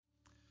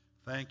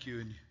Thank you,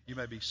 and you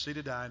may be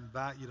seated. I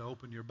invite you to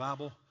open your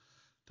Bible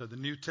to the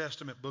New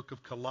Testament book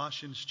of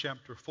Colossians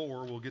chapter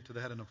 4. We'll get to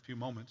that in a few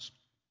moments.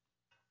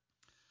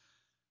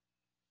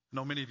 I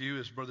know many of you,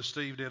 as Brother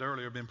Steve did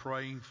earlier, have been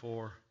praying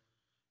for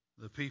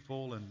the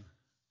people and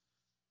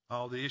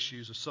all the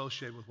issues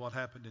associated with what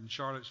happened in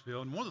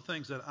Charlottesville. And one of the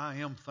things that I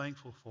am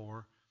thankful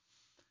for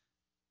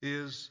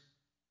is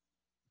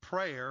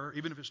prayer,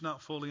 even if it's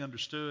not fully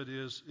understood,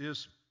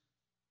 is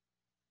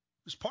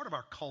part of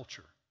our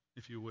culture,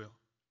 if you will.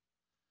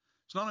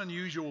 It's not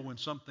unusual when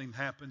something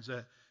happens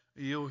that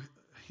you'll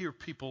hear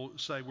people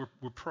say,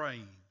 we're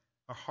praying.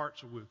 Our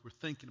hearts are with. We're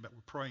thinking about, we're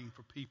praying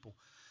for people.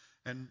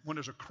 And when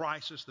there's a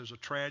crisis, there's a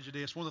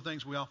tragedy. It's one of the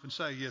things we often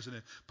say, isn't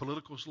it?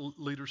 Political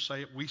leaders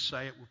say it. We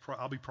say it.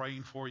 I'll be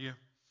praying for you.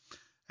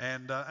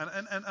 And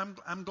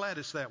I'm glad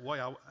it's that way.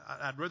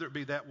 I'd rather it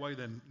be that way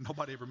than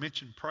nobody ever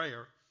mentioned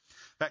prayer.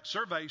 In fact,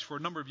 surveys for a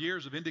number of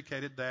years have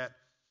indicated that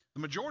the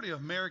majority of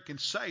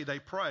Americans say they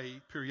pray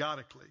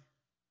periodically.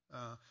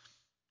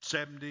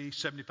 70,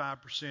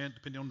 75%,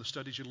 depending on the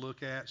studies you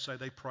look at, say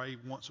they pray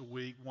once a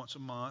week, once a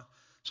month.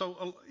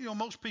 So,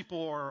 most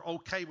people are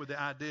okay with the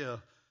idea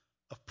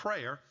of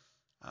prayer.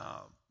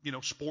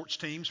 Sports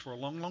teams for a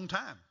long, long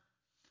time.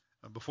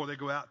 Before they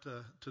go out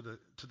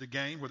to the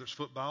game, whether it's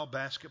football,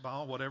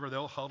 basketball, whatever,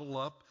 they'll huddle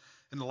up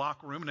in the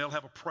locker room and they'll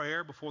have a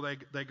prayer before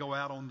they go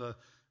out on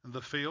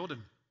the field.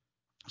 And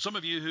some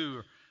of you who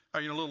are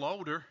a little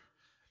older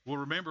will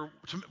remember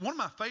one of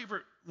my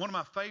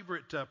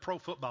favorite pro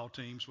football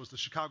teams was the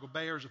Chicago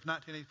Bears of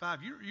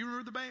 1985. You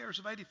remember the Bears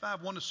of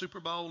 '85 won the Super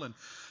Bowl, and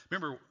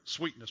remember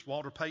Sweetness,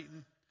 Walter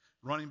Payton,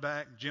 running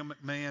back, Jim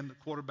McMahon, the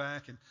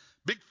quarterback, and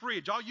Big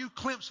Fridge. All you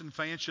Clemson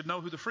fans should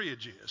know who the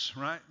Fridge is,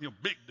 right?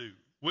 Big dude,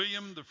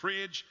 William the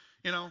Fridge.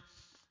 That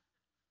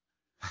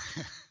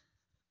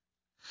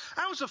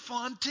was a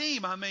fun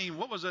team. I mean,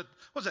 what was it?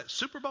 Was that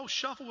Super Bowl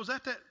Shuffle? Was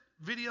that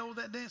video of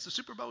that dance, the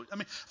Super Bowl? I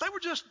mean,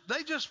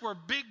 they just were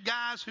big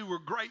guys who were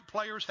great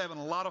players, having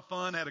a lot of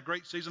fun, had a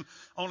great season,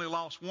 only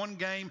lost one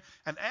game,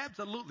 and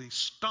absolutely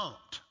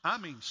stomped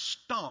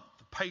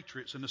the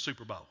Patriots in the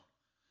Super Bowl.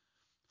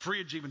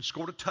 Fridge even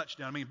scored a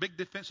touchdown. I mean, big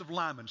defensive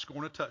lineman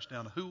scoring a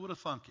touchdown. Who would have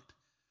thunk it?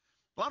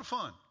 A lot of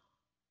fun.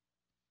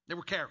 They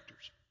were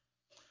characters.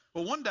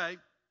 Well, one day,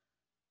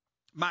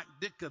 Mike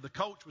Ditka, the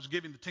coach, was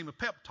giving the team a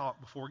pep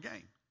talk before a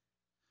game.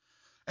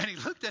 And he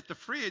looked at the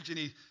Fridge and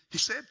he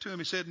said to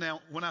him,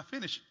 now, when I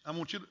finish, I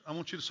want you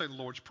to say the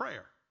Lord's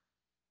Prayer.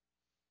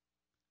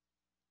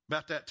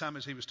 About that time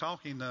as he was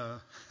talking,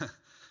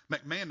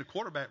 McMahon, the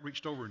quarterback,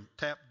 reached over and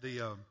tapped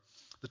the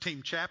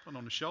team chaplain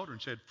on the shoulder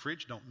and said,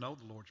 Fridge don't know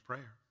the Lord's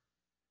Prayer.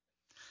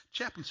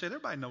 Chaplain said,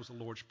 everybody knows the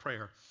Lord's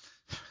Prayer.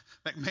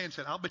 McMahon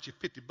said, I'll bet you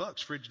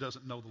 $50 Fridge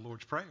doesn't know the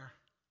Lord's Prayer.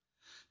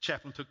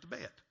 Chaplain took the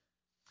bet.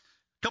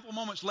 A couple of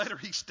moments later,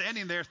 he's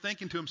standing there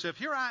thinking to himself,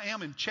 here I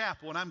am in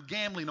chapel, and I'm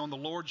gambling on the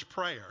Lord's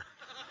Prayer.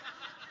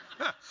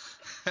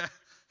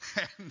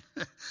 And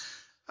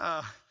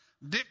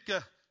Dick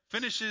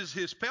finishes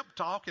his pep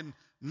talk and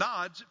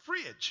nods at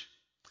Fridge.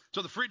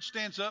 So the Fridge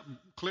stands up and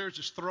clears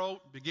his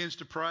throat, begins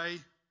to pray.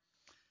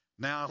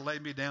 Now I lay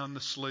me down to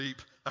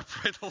sleep. I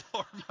pray the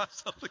Lord my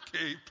soul to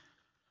keep.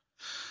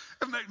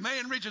 And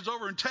McMahon reaches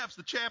over and taps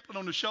the chaplain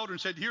on the shoulder and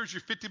said, here's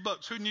your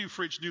 $50. Who knew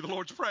Fridge knew the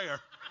Lord's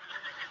Prayer?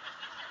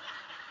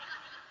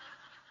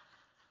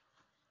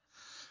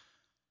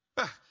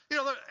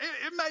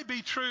 It may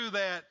be true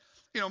that,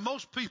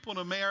 most people in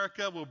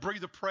America will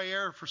breathe a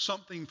prayer for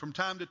something from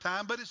time to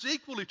time, but it's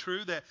equally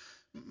true that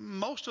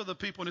most of the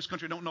people in this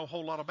country don't know a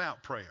whole lot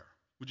about prayer.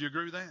 Would you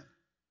agree with that?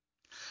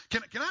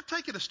 Can I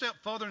take it a step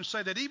further and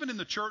say that even in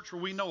the church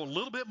where we know a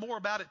little bit more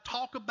about it,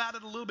 talk about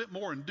it a little bit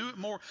more and do it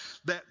more,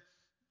 that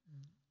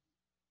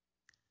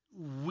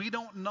we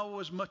don't know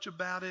as much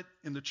about it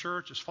in the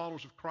church as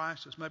followers of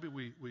Christ as maybe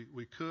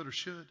we could or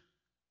should?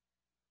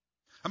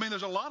 I mean,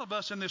 there's a lot of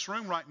us in this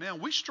room right now,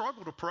 we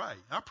struggle to pray.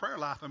 Our prayer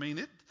life,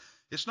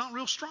 it's not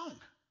real strong.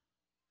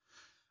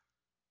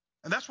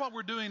 And that's why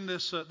we're doing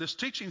this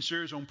teaching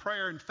series on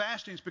prayer and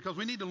fasting, is because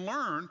we need to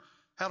learn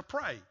how to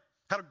pray,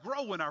 how to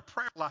grow in our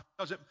prayer life.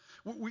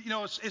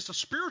 Because it's a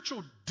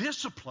spiritual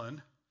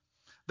discipline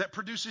that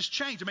produces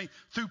change.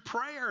 Through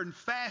prayer and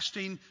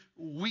fasting,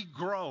 we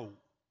grow.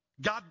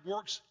 God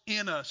works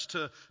in us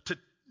to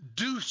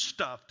do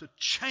stuff, to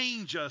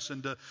change us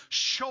and to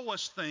show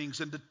us things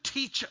and to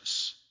teach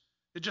us.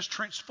 It just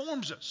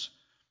transforms us.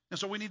 And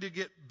so we need to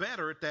get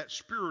better at that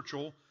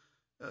spiritual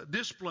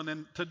discipline.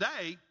 And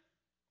today,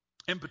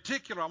 in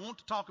particular, I want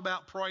to talk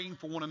about praying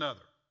for one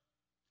another,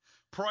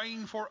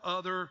 praying for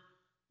other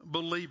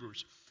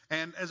believers.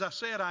 And as I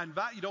said, I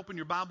invite you to open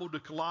your Bible to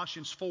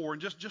Colossians 4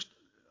 and just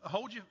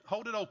hold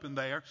it open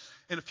there.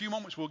 In a few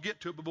moments, we'll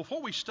get to it. But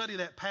before we study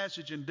that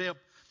passage in depth,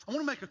 I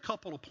want to make a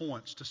couple of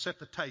points to set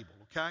the table,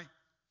 okay?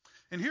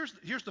 And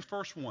here's the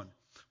first one.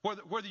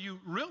 Whether you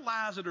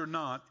realize it or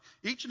not,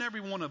 each and every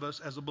one of us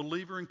as a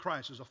believer in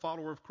Christ, as a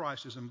follower of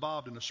Christ, is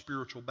involved in a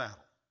spiritual battle.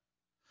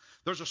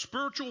 There's a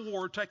spiritual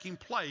war taking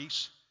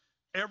place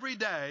every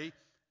day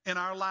in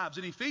our lives.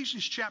 In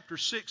Ephesians chapter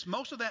 6,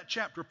 most of that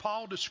chapter,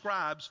 Paul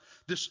describes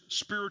this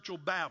spiritual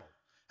battle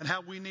and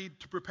how we need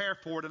to prepare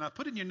for it. And I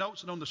put in your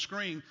notes and on the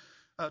screen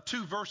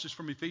 2 verses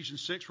from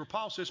Ephesians 6 where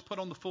Paul says, put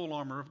on the full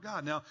armor of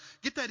God. Now,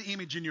 get that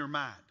image in your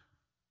mind.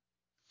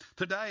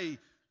 Today,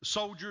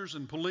 soldiers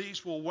and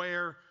police will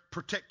wear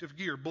protective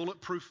gear,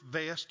 bulletproof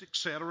vest,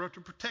 etc., to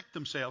protect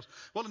themselves.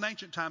 Well, in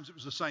ancient times, it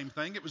was the same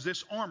thing. It was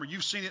this armor.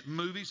 You've seen it in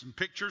movies and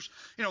pictures.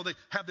 You know, they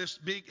have this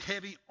big,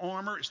 heavy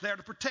armor. It's there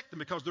to protect them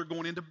because they're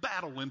going into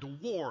battle, into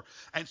war,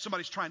 and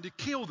somebody's trying to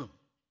kill them.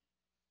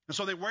 And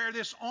so they wear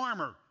this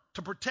armor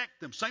to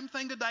protect them. Same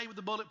thing today with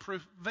the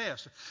bulletproof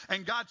vest.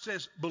 And God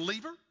says,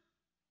 believer,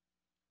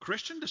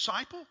 Christian,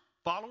 disciple,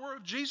 follower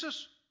of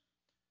Jesus,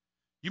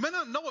 you may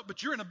not know it,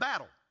 but you're in a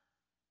battle.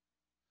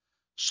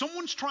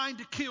 Someone's trying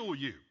to kill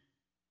you.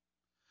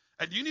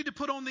 And you need to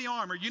put on the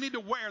armor. You need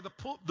to wear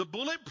the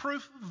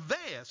bulletproof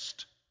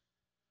vest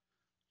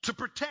to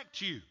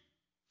protect you.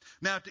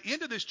 Now, at the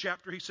end of this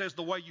chapter, he says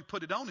the way you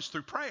put it on is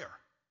through prayer.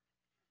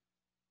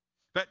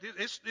 But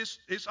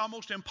it's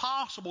almost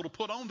impossible to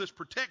put on this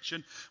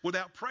protection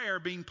without prayer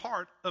being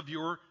part of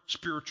your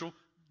spiritual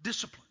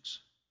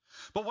disciplines.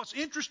 But what's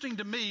interesting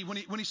to me,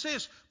 when he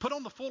says, put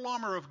on the full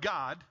armor of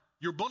God,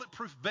 your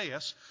bulletproof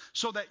vest,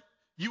 so that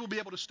you will be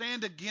able to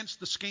stand against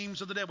the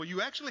schemes of the devil.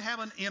 You actually have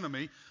an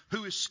enemy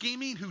who is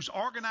scheming, who's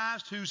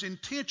organized, who's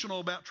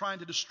intentional about trying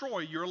to destroy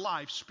your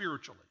life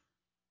spiritually.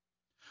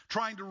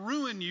 Trying to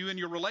ruin you in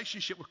your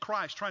relationship with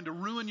Christ, trying to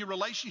ruin your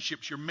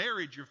relationships, your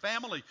marriage, your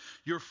family,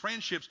 your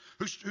friendships,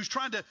 who's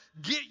trying to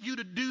get you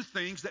to do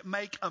things that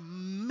make a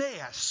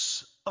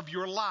mess of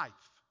your life.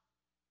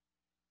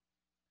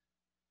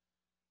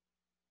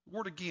 The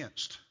word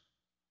against.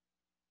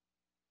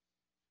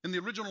 In the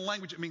original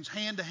language, it means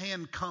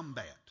hand-to-hand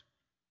combat.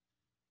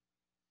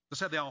 That's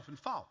how they often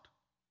fought.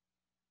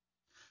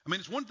 I mean,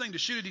 it's one thing to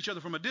shoot at each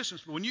other from a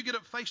distance, but when you get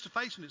up face to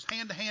face and it's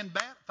hand-to-hand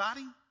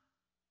fighting,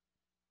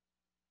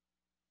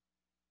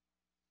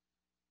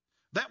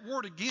 that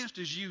word against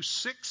is used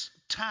 6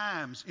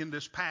 times in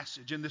this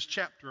passage, in this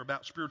chapter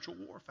about spiritual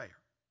warfare.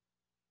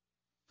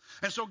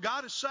 And so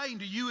God is saying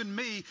to you and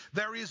me,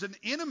 there is an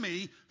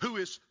enemy who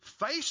is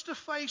face to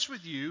face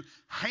with you,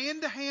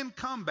 hand to hand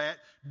combat,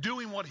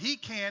 doing what he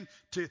can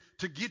to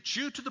get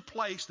you to the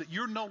place that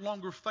you're no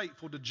longer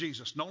faithful to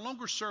Jesus, no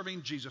longer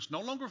serving Jesus,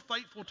 no longer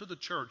faithful to the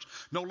church,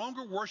 no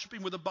longer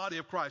worshiping with the body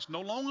of Christ,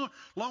 no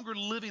longer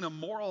living a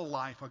moral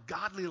life, a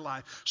godly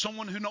life,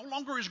 someone who no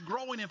longer is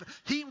growing in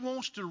faith. He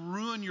wants to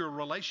ruin your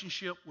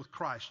relationship with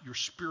Christ, your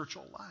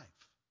spiritual life.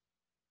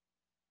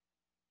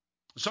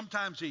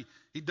 Sometimes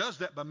he does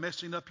that by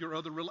messing up your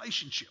other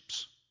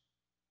relationships.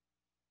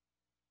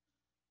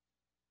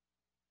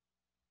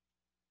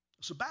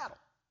 It's a battle.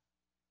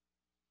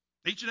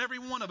 Each and every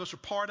one of us are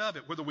part of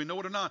it, whether we know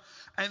it or not.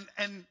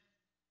 And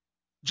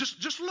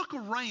just look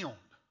around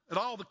at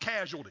all the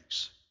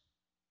casualties.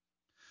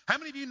 How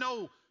many of you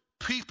know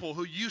people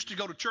who used to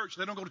go to church,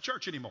 they don't go to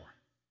church anymore?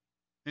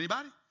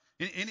 Anybody?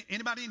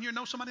 Anybody in here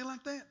know somebody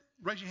like that?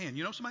 Raise your hand.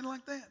 You know somebody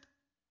like that?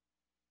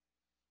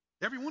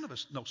 Every one of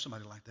us knows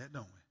somebody like that,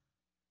 don't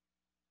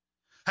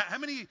we? How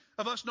many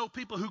of us know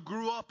people who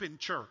grew up in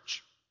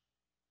church?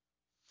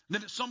 And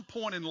then at some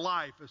point in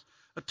life, as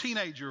a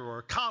teenager or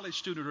a college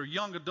student or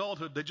young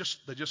adulthood, they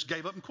just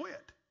gave up and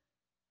quit.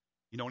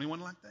 You know anyone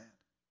like that?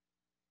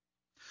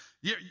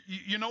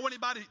 You know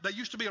anybody? They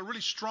used to be a really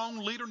strong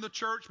leader in the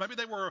church. Maybe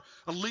they were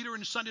a leader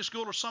in Sunday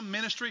school or some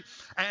ministry,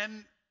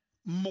 and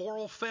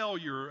moral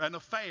failure, an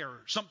affair,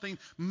 something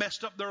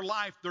messed up their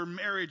life, their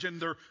marriage,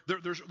 and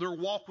their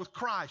walk with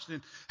Christ.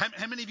 And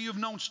how many of you have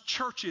known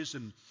churches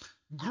and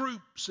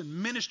groups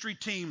and ministry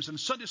teams and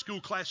Sunday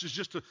school classes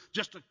just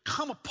to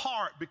come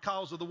apart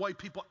because of the way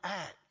people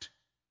act?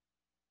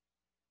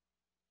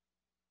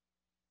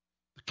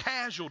 The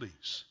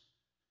casualties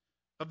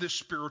of this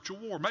spiritual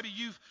war. Maybe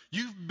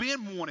you've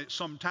been one at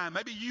some time.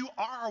 Maybe you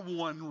are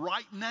one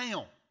right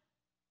now.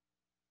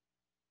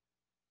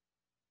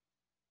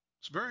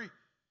 It's very,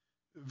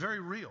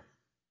 very real.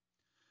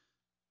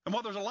 And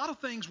while there's a lot of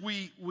things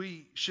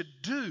we should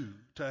do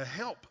to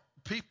help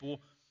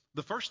people,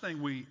 the first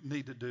thing we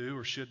need to do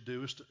or should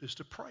do is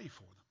to pray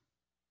for them.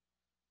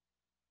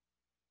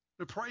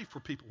 To pray for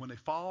people when they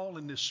fall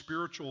in this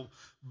spiritual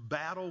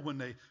battle, when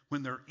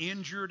they're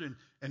injured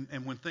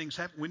and when things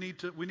happen. We need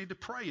to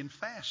pray and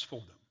fast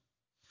for them.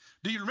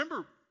 Do you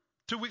remember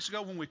 2 weeks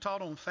ago when we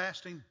taught on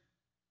fasting?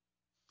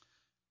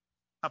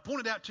 I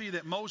pointed out to you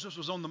that Moses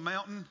was on the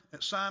mountain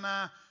at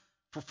Sinai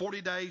for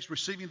 40 days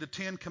receiving the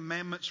 10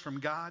 commandments from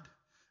God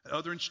and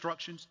other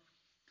instructions.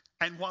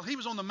 And while he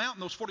was on the mountain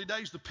those 40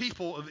 days, the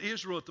people of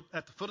Israel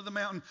at the foot of the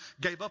mountain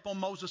gave up on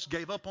Moses,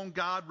 gave up on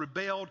God,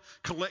 rebelled,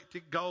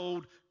 collected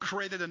gold,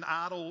 created an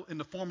idol in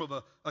the form of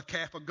a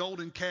calf, a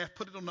golden calf,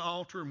 put it on the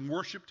altar and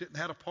worshiped it and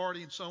had a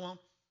party and so on.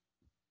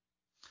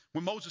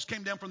 When Moses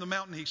came down from the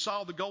mountain, he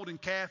saw the golden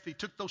calf. He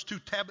took those 2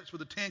 tablets with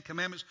the 10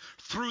 commandments,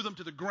 threw them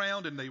to the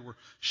ground, and they were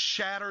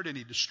shattered, and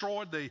he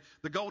destroyed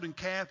the golden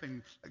calf,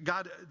 and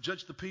God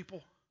judged the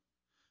people.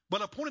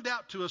 But I pointed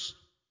out to us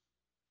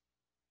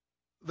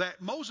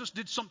that Moses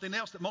did something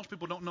else that most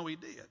people don't know he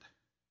did.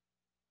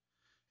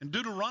 In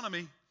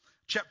Deuteronomy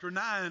chapter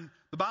 9,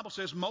 the Bible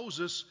says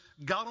Moses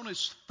got on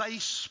his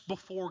face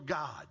before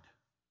God.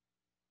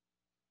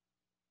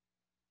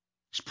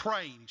 He's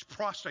praying, he's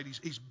prostrate,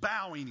 he's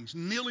bowing, he's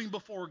kneeling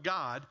before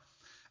God.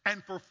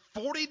 And for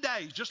 40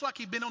 days, just like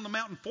he'd been on the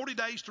mountain 40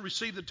 days to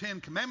receive the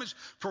 10 commandments,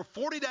 for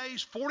 40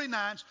 days, 40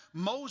 nights,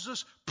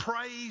 Moses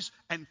prays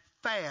and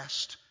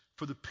fasts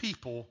for the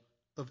people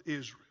of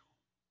Israel,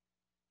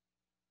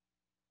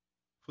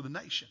 for the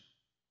nation.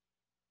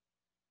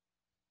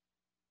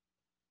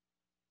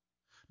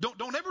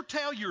 Don't ever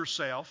tell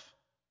yourself,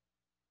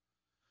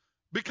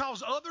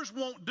 because others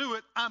won't do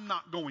it, I'm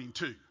not going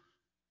to.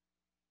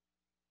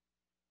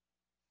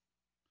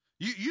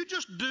 You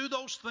just do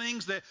those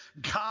things that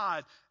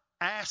God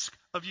asks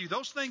of you,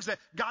 those things that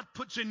God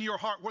puts in your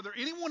heart, whether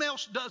anyone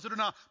else does it or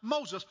not.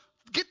 Moses,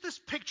 get this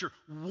picture.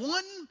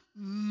 One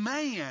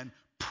man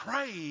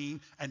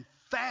praying and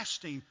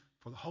fasting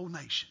for the whole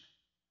nation.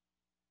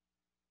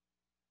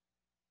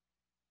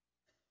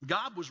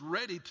 God was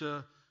ready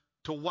to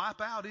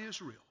wipe out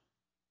Israel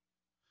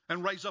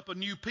and raise up a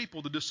new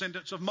people, the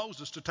descendants of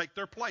Moses, to take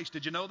their place.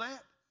 Did you know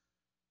that?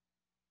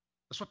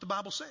 That's what the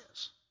Bible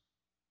says.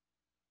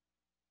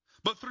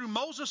 But through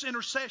Moses'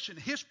 intercession,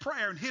 his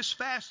prayer and his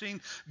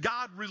fasting,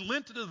 God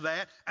relented of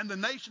that, and the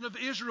nation of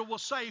Israel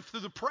was saved through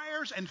the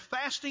prayers and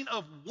fasting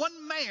of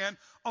one man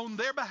on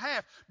their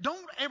behalf. Don't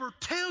ever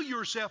tell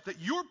yourself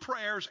that your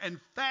prayers and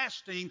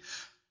fasting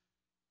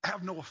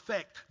have no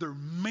effect. They're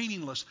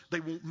meaningless. They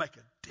won't make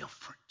a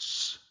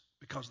difference,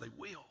 because they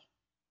will.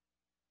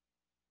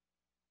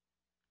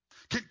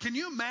 Can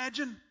you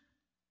imagine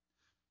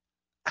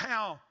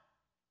how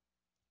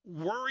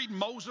worried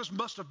Moses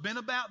must have been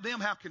about them,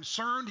 how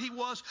concerned he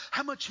was,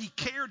 how much he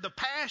cared, the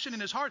passion in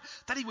his heart,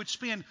 that he would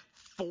spend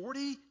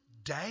 40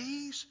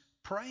 days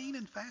praying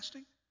and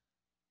fasting?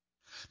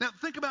 Now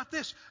think about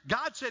this.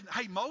 God said,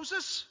 hey,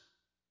 Moses,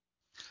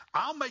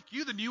 I'll make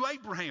you the new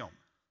Abraham.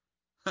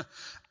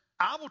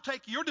 I will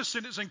take your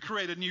descendants and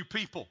create a new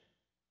people.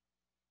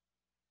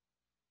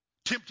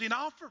 Tempting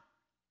offer.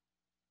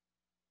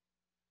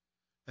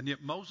 And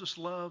yet Moses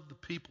loved the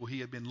people he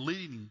had been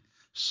leading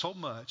so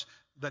much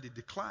that he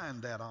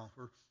declined that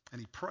offer, and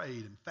he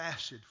prayed and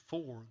fasted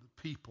for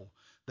the people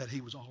that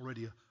he was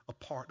already a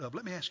part of.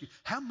 Let me ask you,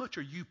 how much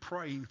are you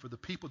praying for the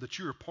people that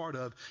you're a part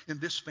of in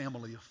this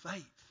family of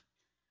faith?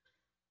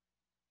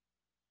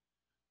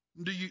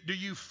 Do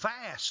you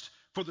fast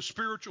for the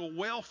spiritual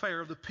welfare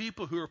of the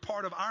people who are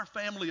part of our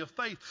family of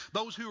faith,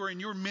 those who are in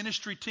your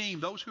ministry team,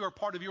 those who are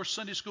part of your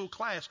Sunday school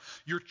class,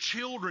 your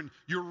children,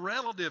 your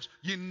relatives,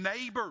 your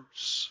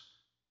neighbors?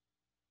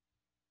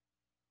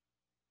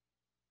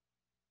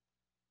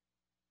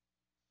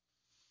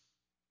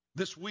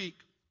 This week,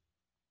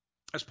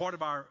 as part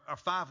of our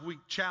 5-week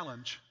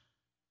challenge,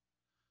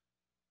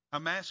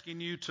 I'm asking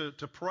you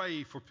to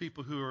pray for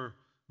people who are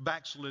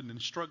backslidden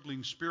and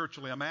struggling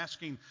spiritually. I'm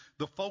asking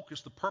the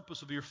focus, the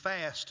purpose of your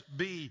fast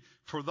be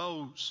for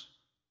those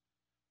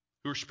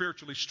who are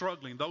spiritually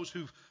struggling, those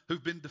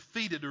who've been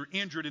defeated or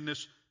injured in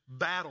this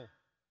battle.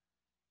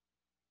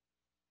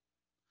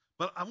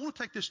 But I want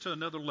to take this to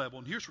another level,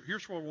 and here's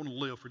where I want to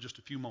live for just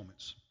a few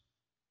moments.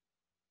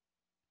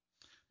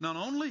 Not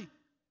only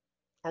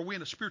are we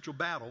in a spiritual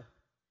battle,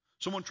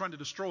 someone trying to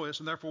destroy us,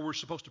 and therefore we're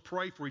supposed to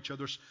pray for each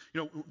other,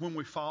 when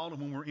we fall and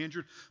when we're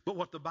injured. But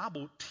what the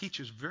Bible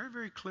teaches very,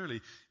 very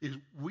clearly is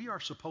we are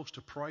supposed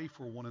to pray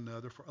for one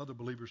another, for other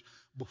believers,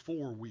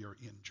 before we are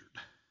injured,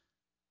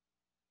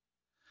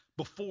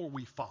 before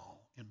we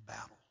fall in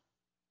battle,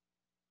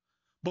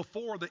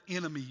 before the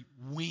enemy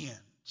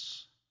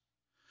wins,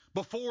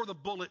 before the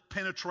bullet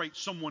penetrates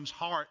someone's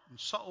heart and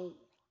soul.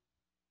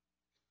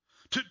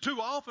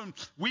 Too often,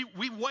 we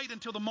wait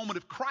until the moment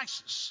of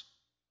crisis.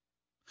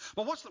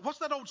 But what's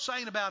that old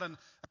saying about an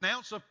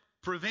ounce of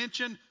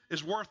prevention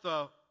is worth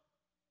a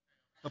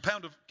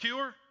pound of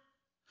cure?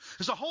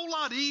 It's a whole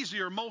lot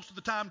easier most of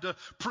the time to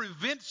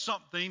prevent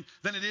something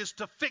than it is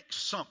to fix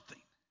something.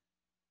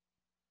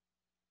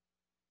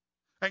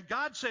 And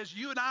God says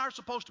you and I are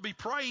supposed to be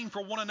praying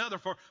for one another,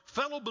 for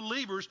fellow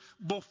believers,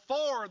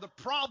 before the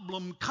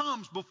problem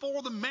comes,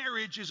 before the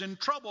marriage is in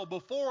trouble,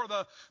 before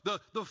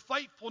the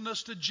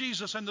faithfulness to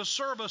Jesus and the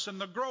service and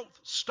the growth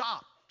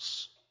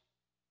stops.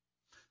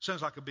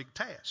 Sounds like a big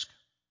task,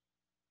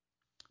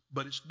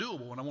 but it's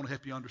doable, and I want to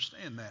help you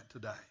understand that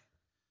today.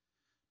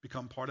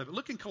 Become part of it.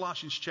 Look in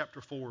Colossians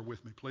chapter 4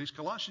 with me, please.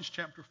 Colossians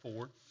chapter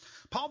 4.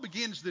 Paul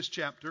begins this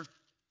chapter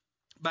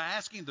by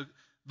asking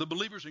the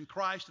believers in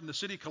Christ in the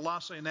city of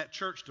Colossae and that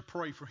church to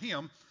pray for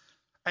him.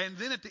 And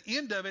then at the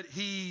end of it,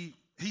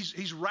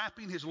 he's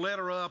wrapping his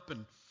letter up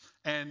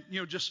and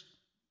just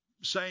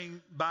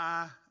saying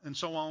bye and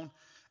so on.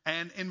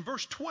 And in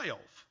verse 12,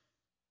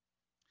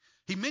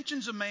 he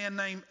mentions a man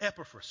named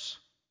Epaphras,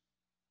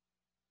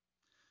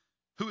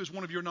 who is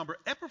one of your number.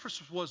 Epaphras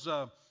was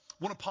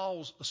one of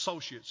Paul's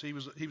associates. He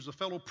was a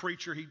fellow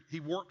preacher. He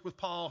worked with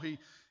Paul.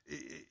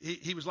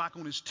 He was like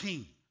on his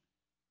team.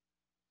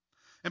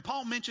 And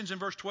Paul mentions in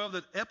verse 12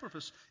 that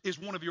Epaphras is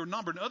one of your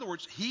number. In other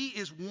words, he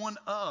is one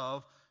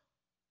of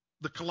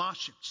the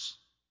Colossians.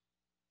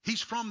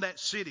 He's from that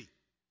city.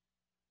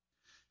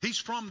 He's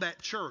from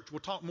that church. We'll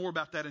talk more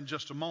about that in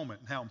just a moment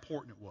and how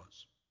important it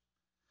was.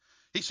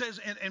 He says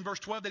in verse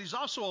 12 that he's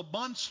also a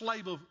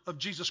bondslave of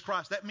Jesus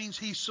Christ. That means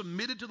he's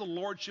submitted to the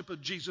lordship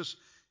of Jesus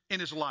in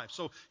his life.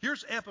 So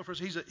here's Epaphras.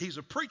 He's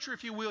a preacher,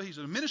 if you will. He's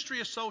a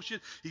ministry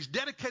associate. He's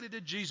dedicated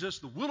to Jesus,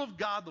 the will of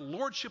God, the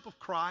lordship of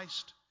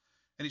Christ.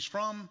 And he's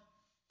from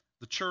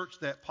the church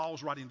that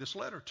Paul's writing this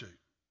letter to.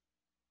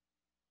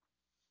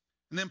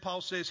 And then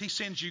Paul says he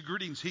sends you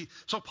greetings.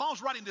 So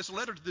Paul's writing this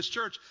letter to this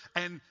church,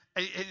 and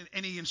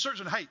he inserts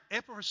in, hey,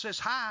 Epaphras says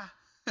hi.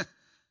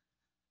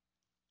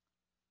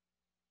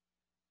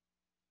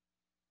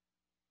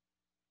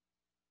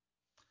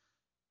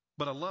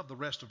 But I love the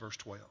rest of verse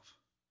 12.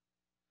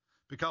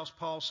 Because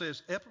Paul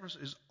says Epaphras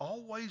is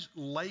always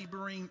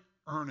laboring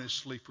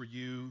earnestly for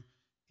you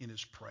in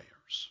his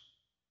prayers.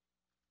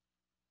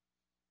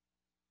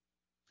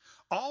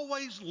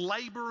 Always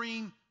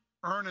laboring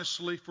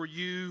earnestly for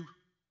you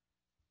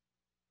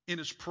in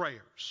his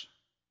prayers.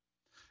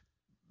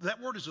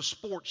 That word is a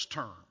sports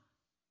term.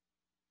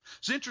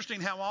 It's interesting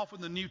how often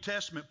in the New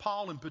Testament,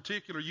 Paul in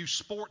particular used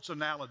sports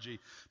analogy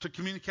to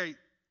communicate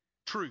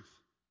truth.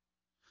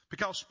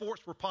 Because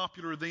sports were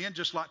popular then,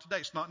 just like today.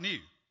 It's not new.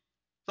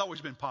 It's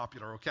always been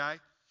popular, okay?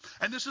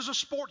 And this is a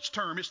sports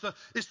term. It's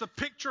the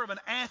picture of an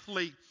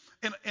athlete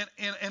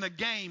in a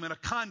game, in a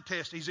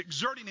contest. He's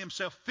exerting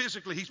himself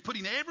physically. He's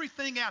putting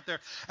everything out there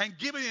and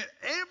giving it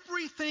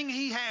everything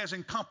he has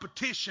in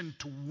competition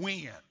to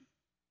win.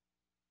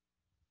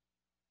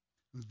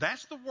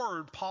 That's the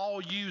word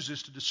Paul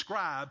uses to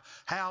describe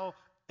how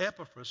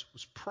Epaphras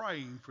was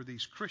praying for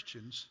these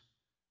Christians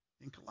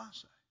in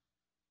Colossae.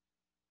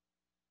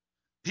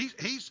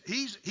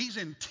 He's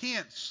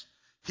intense.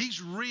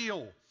 He's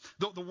real.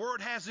 The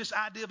word has this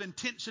idea of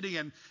intensity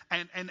and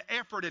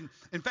effort. And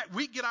in fact,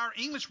 we get our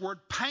English word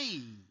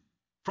pain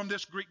from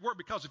this Greek word,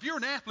 because if you're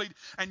an athlete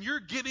and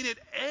you're giving it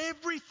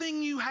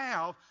everything you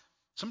have,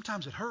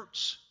 sometimes it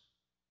hurts.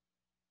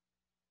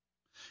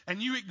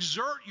 And you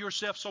exert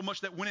yourself so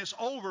much that when it's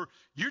over,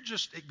 you're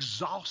just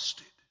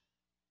exhausted.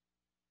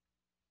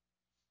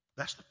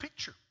 That's the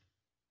picture.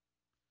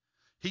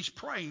 He's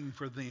praying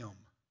for them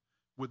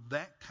with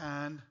that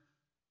kind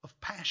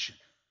of passion.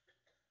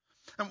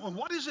 And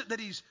what is it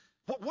that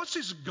what's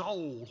his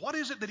goal? What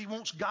is it that he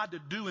wants God to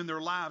do in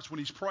their lives when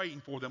he's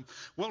praying for them?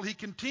 Well, he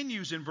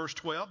continues in verse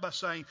 12 by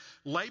saying,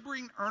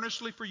 laboring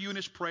earnestly for you in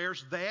his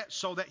prayers,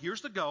 so that,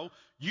 here's the goal,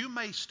 you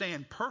may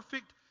stand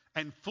perfect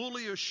and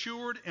fully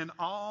assured in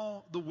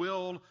all the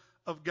will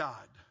of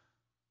God.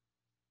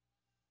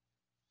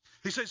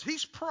 He says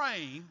he's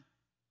praying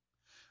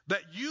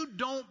that you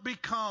don't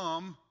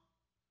become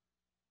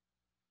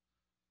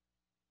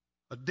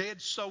a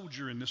dead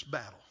soldier in this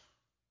battle.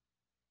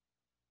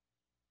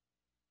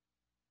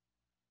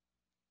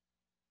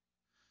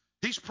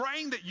 He's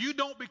praying that you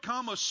don't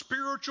become a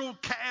spiritual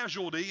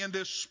casualty in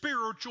this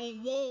spiritual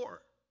war.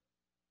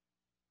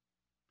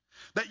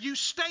 That you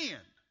stand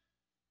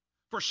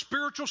for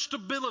spiritual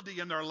stability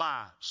in their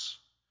lives.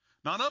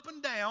 Not up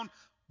and down,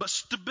 but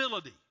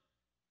stability.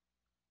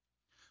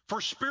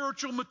 For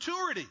spiritual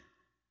maturity.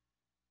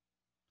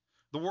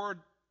 The word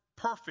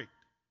perfect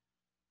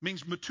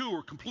means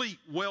mature, complete,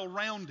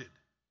 well-rounded.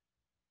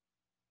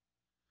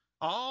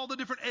 All the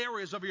different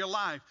areas of your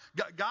life.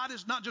 God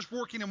is not just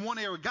working in one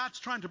area. God's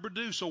trying to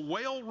produce a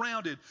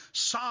well-rounded,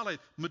 solid,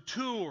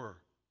 mature,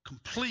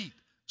 complete,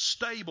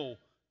 stable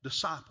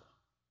disciple.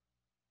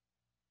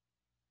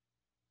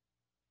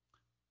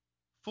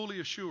 Fully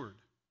assured.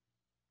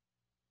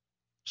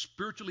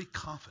 Spiritually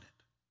confident.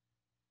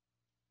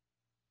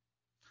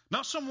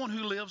 Not someone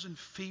who lives in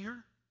fear,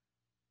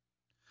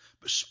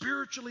 but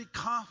spiritually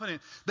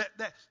confident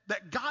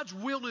that God's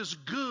will is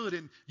good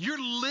and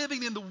you're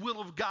living in the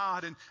will of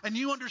God and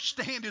you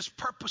understand his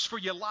purpose for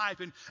your life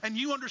and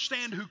you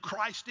understand who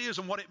Christ is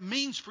and what it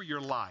means for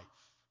your life.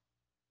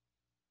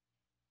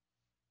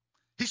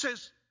 He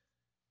says,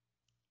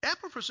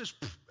 Epaphras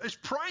is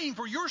praying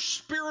for your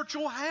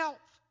spiritual health,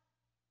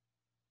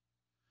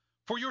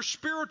 for your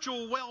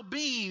spiritual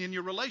well-being in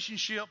your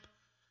relationship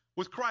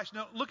with Christ.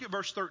 Now look at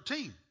verse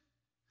 13.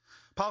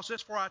 Paul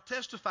says, for I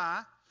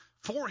testify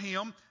for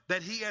him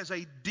that he has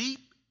a deep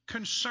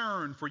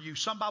concern for you.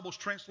 Some Bibles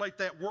translate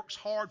that works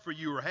hard for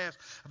you, or has.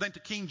 I think the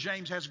King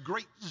James has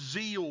great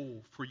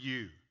zeal for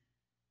you.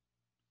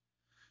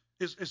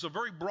 It's a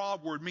very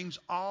broad word, means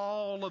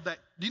all of that.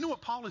 Do you know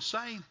what Paul is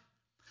saying?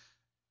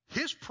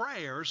 His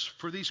prayers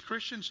for these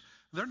Christians,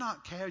 they're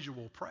not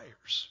casual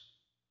prayers.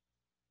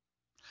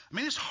 I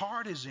mean, his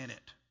heart is in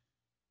it.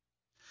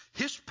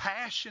 His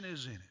passion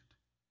is in it.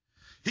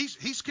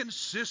 He's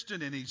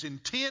consistent and he's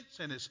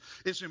intense and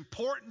it's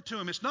important to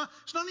him. It's not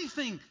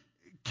anything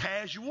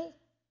casual.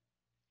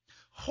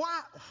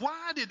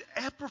 Why did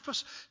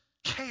Epaphras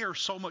care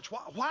so much?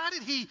 Why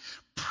did he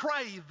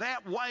pray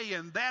that way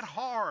and that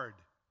hard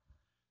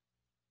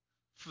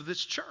for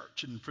this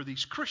church and for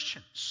these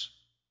Christians?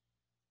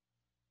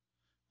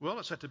 Well,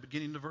 it's at the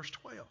beginning of verse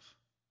 12.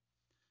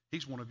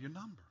 He's one of your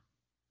number.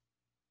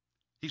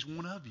 He's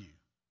one of you.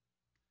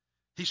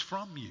 He's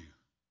from you.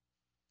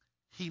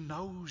 He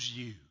knows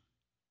you.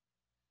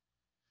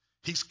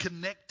 He's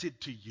connected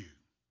to you.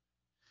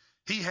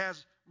 He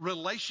has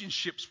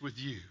relationships with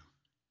you.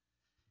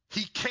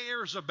 He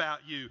cares about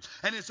you.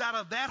 And it's out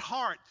of that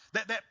heart,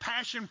 that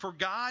passion for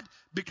God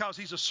because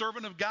he's a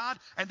servant of God,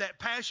 and that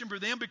passion for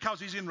them because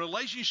he's in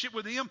relationship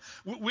with them,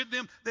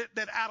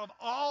 that out of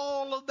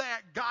all of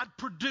that, God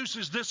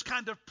produces this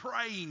kind of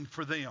praying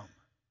for them.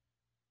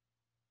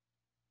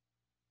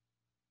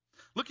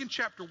 Look in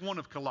chapter 1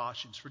 of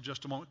Colossians for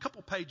just a moment, a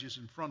couple pages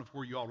in front of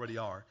where you already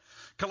are.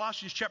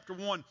 Colossians chapter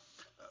 1,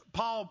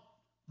 Paul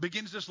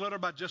begins this letter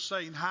by just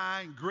saying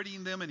hi and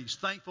greeting them, and he's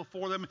thankful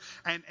for them.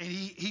 And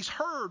he's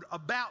heard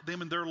about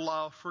them and their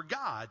love for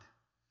God.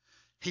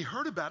 He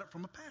heard about it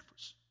from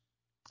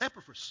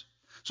Epaphras.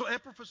 So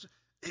Epaphras,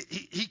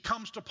 he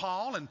comes to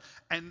Paul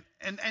and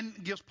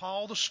gives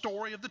Paul the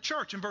story of the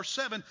church. In verse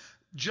 7,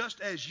 just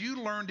as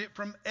you learned it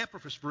from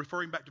Epaphras,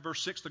 referring back to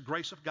verse 6, the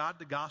grace of God,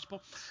 the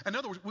gospel. In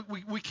other words,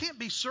 we can't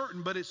be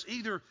certain, but it's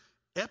either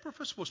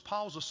Epaphras was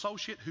Paul's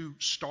associate who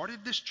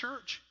started this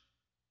church,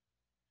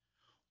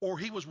 or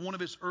he was one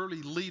of his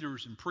early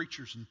leaders and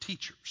preachers and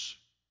teachers.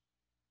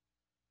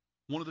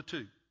 One of the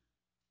two.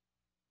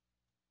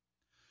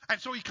 And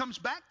so he comes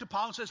back to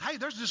Paul and says, hey,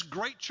 there's this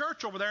great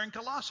church over there in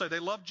Colossae. They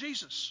love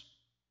Jesus.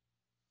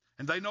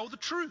 And they know the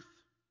truth.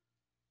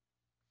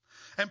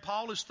 And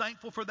Paul is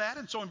thankful for that.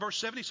 And so in verse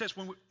 7 he says,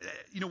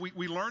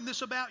 we learned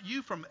this about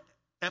you from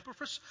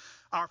Epaphras,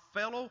 our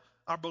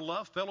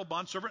beloved fellow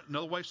bondservant,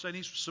 another way of saying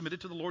he's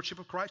submitted to the lordship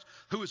of Christ,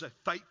 who is a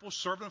faithful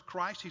servant of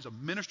Christ. He's a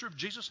minister of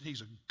Jesus, and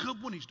he's a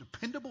good one. He's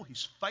dependable.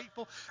 He's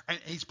faithful, and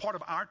he's part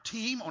of our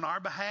team on our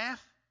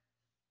behalf.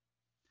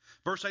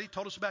 Verse 8, he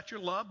told us about your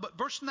love. But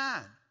verse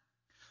 9,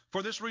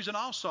 for this reason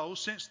also,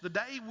 since the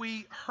day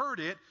we heard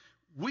it,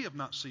 we have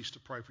not ceased to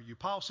pray for you.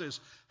 Paul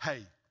says, hey,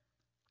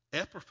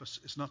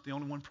 Epaphras is not the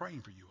only one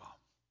praying for you all.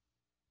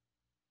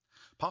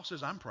 Paul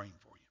says, I'm praying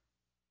for you.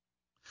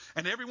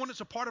 And everyone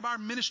that's a part of our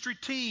ministry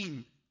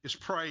team is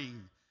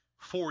praying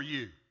for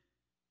you.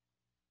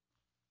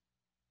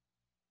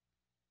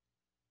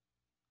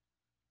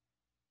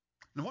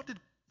 Now,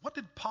 what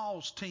did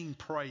Paul's team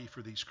pray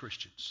for these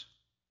Christians?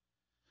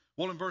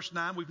 Well, in verse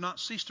 9, we've not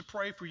ceased to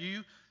pray for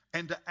you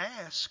and to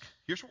ask,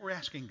 here's what we're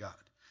asking God,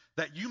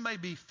 that you may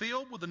be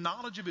filled with the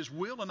knowledge of his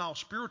will and all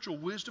spiritual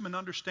wisdom and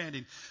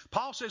understanding.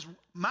 Paul says,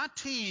 my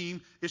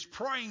team is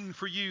praying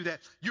for you that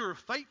you're a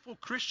faithful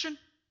Christian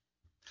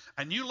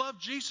and you love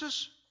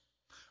Jesus.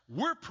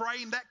 We're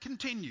praying that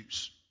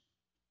continues.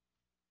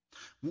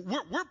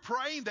 We're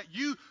praying that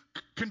you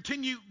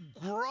continue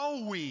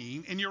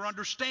growing in your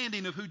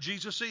understanding of who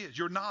Jesus is,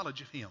 your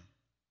knowledge of him.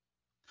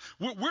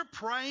 We're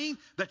praying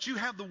that you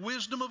have the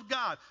wisdom of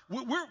God.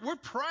 We're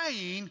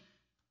praying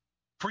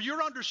for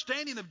your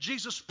understanding of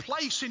Jesus'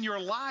 place in your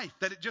life,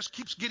 that it just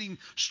keeps getting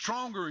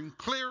stronger and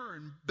clearer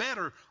and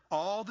better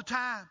all the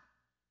time.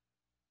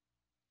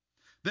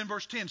 Then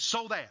verse 10,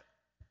 so that.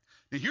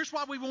 Now here's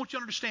why we want you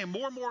to understand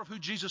more and more of who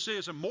Jesus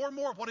is and more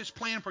of what his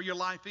plan for your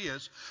life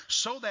is,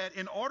 so that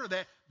in order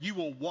that you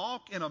will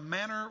walk in a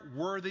manner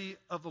worthy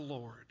of the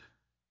Lord.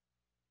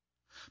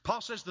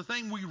 Paul says the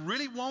thing we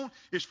really want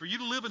is for you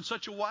to live in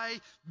such a way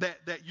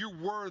that you're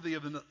worthy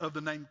of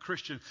the name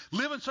Christian.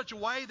 Live in such a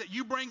way that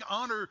you bring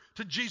honor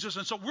to Jesus.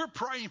 And so we're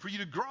praying for you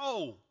to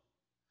grow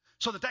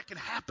so that can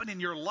happen in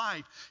your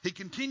life. He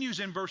continues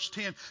in verse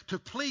 10, to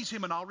please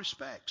him in all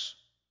respects.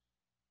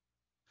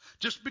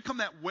 Just become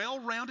that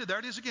well-rounded, there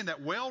it is again,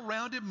 that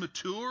well-rounded,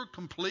 mature,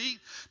 complete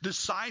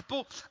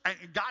disciple. And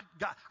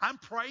God, I'm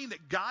praying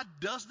that God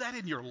does that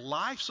in your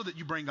life so that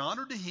you bring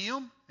honor to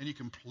him and you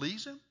can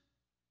please him.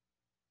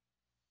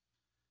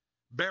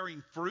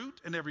 Bearing fruit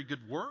in every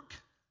good work.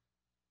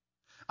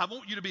 I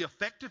want you to be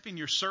effective in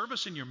your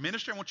service, in your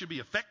ministry. I want you to be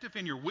effective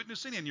in your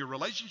witnessing, in your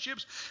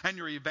relationships, and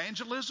your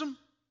evangelism.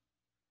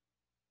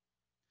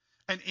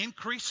 And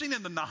increasing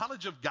in the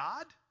knowledge of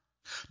God.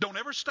 Don't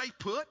ever stay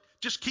put.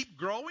 Just keep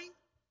growing.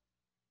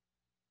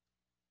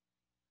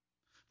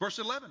 Verse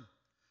 11.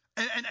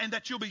 And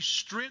that you'll be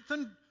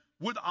strengthened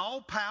with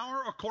all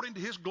power according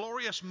to his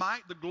glorious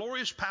might. The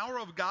glorious power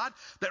of God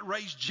that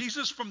raised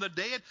Jesus from the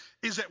dead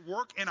is at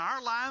work in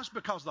our lives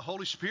because the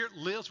Holy Spirit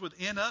lives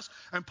within us.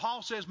 And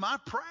Paul says, my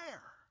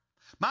prayer,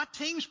 my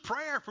team's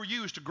prayer for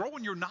you is to grow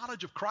in your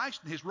knowledge of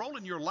Christ and his role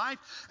in your life.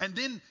 And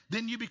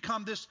then you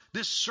become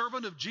this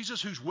servant of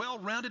Jesus who's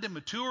well-rounded and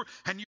mature,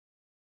 and you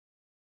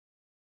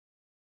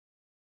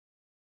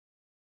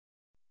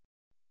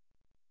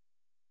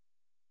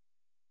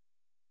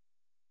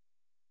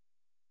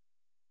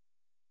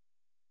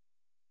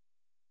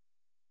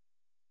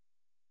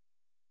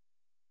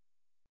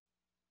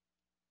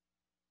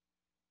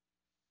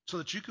so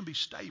that you can be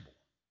stable,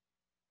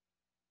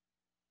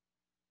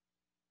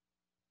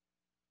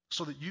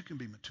 so that you can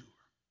be mature,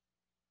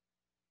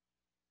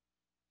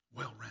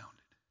 well-rounded,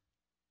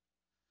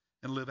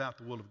 and live out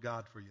the will of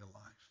God for your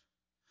life.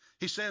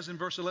 He says in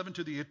verse 11,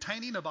 to the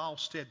attaining of all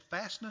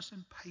steadfastness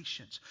and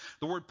patience.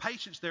 The word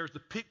patience there is the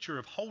picture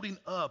of holding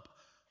up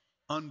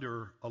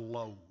under a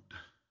load,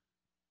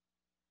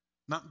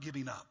 not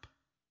giving up.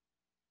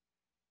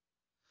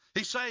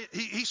 He's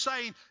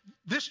saying,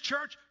 this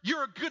church,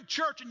 you're a good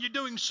church and you're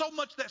doing so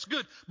much that's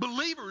good.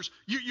 Believers,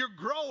 you're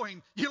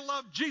growing, you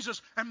love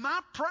Jesus, and my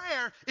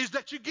prayer is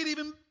that you get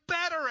even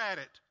better at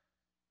it.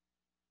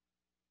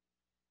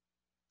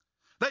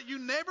 That you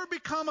never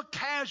become a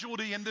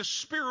casualty in this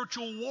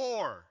spiritual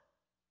war.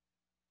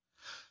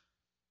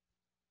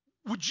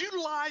 Would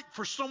you like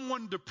for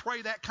someone to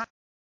pray that kind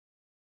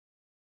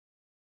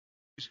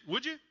of?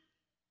 Would you?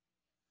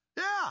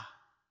 Yeah.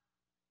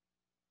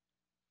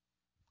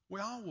 We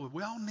all would.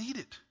 We all need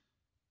it.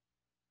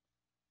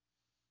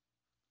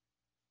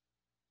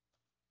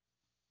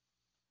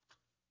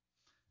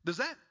 Does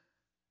that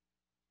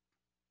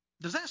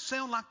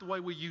sound like the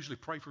way we usually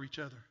pray for each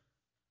other?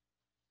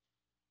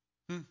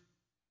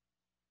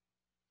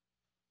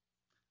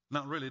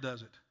 Not really,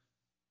 does it?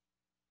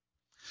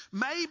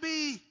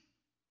 Maybe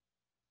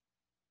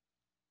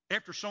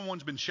after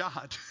someone's been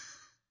shot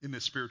in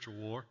this spiritual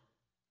war.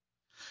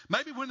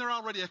 Maybe when they're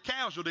already a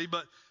casualty,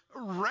 but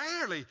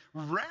rarely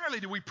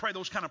do we pray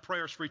those kind of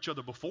prayers for each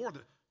other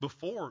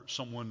before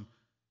someone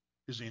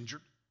is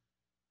injured.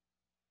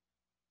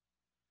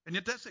 And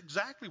yet that's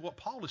exactly what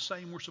Paul is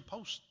saying we're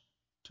supposed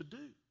to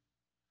do.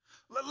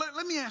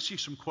 Let me ask you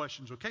some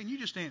questions, okay? And you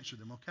just answer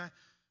them, okay?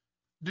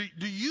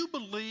 Do you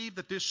believe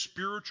that this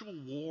spiritual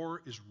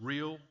war is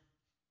real?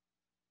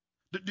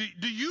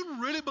 Do you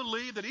really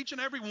believe that each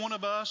and every one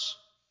of us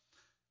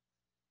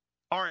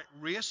are at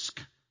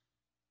risk?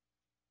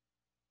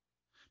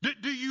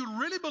 Do you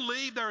really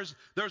believe there's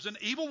an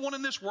evil one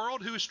in this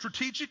world who is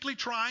strategically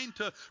trying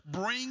to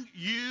bring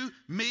you,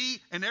 me,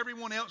 and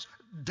everyone else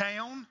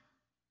down?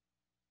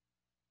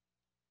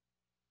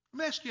 Let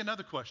me ask you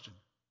another question.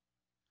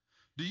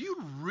 Do you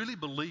really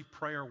believe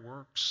prayer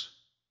works?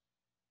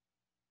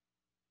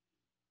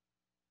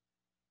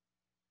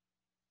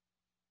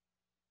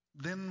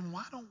 Then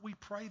why don't we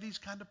pray these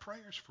kind of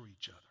prayers for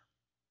each other?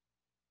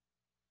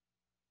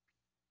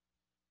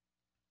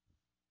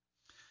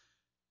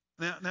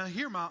 Now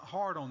hear my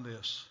heart on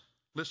this.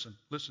 Listen,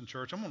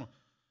 church. I'm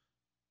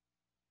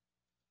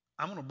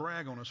gonna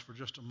brag on us for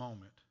just a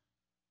moment.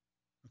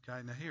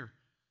 Okay, now here.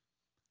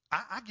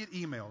 I get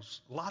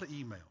emails, a lot of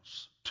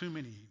emails, too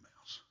many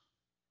emails.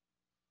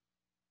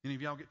 Any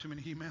of y'all get too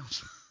many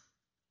emails?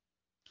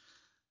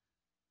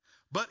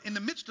 But in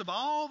the midst of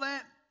all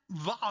that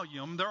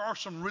volume, there are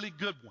some really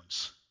good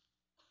ones.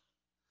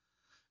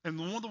 And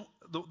one of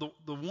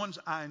the ones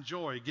I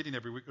enjoy getting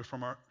every week are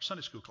from our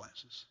Sunday school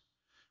classes,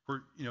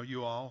 where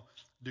you all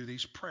do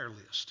these prayer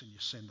lists and you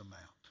send them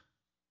out.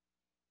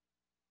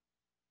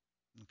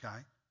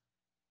 Okay?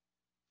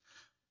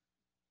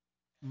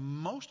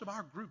 Most of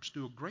our groups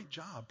do a great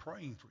job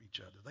praying for each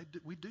other.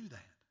 We do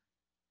that,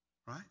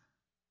 right?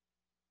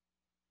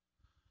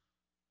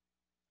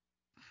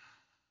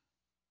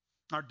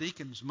 Our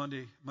deacons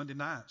Monday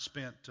night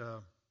spent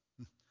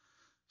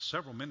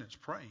several minutes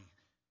praying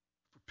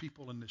for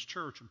people in this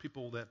church and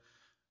people that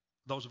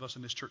those of us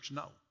in this church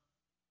know.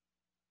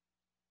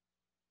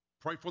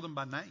 Pray for them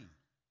by name.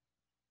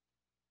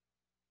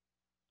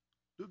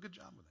 Do a good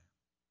job with that.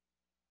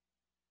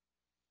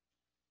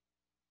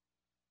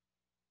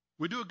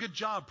 We do a good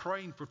job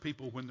praying for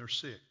people when they're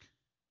sick.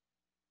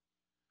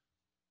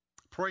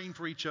 Praying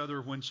for each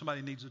other when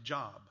somebody needs a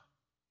job.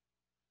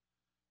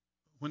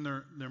 When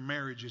their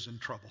marriage is in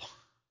trouble.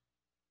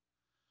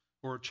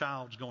 Or a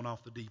child's going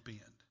off the deep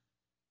end.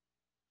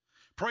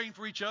 Praying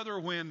for each other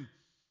when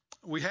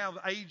we have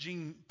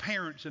aging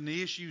parents and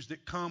the issues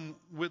that come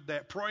with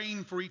that.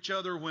 Praying for each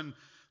other when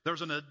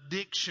there's an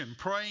addiction.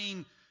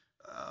 Praying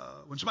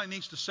when somebody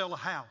needs to sell a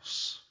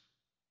house.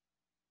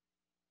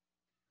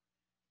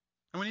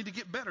 And we need to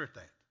get better at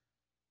that.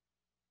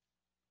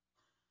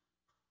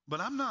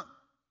 But I'm not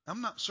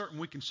certain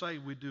we can say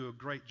we do a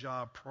great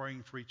job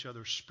praying for each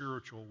other's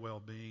spiritual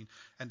well-being,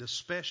 and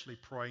especially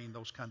praying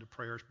those kind of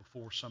prayers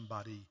before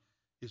somebody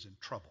is in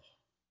trouble.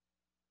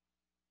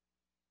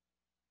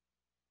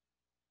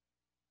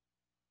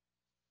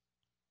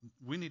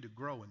 We need to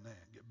grow in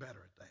that, get better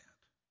at that.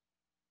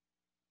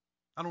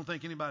 I don't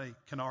think anybody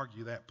can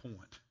argue that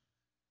point.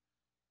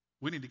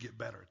 We need to get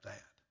better at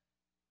that.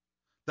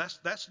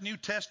 That's New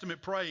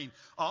Testament praying.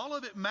 All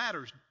of it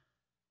matters,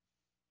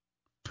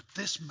 but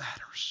this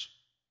matters.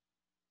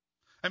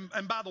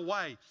 And by the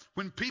way,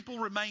 when people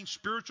remain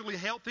spiritually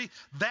healthy,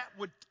 that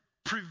would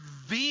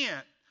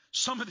prevent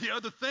some of the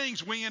other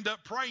things we end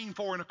up praying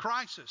for in a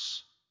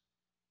crisis.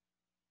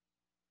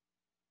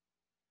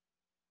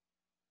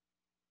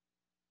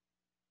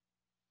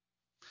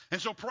 And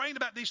so praying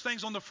about these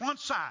things on the front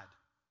side,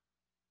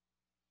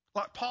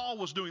 like Paul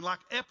was doing, like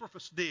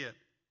Epaphras did.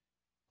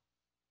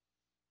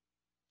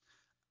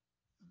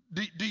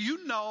 Do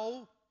you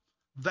know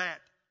that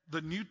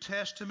the New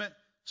Testament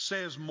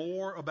says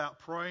more about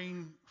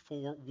praying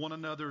for one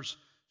another's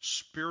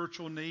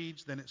spiritual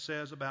needs than it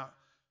says about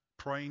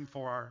praying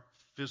for our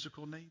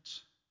physical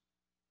needs?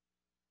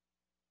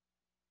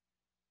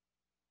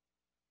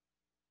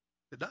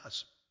 It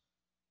does.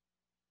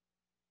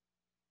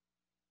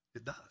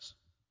 It does.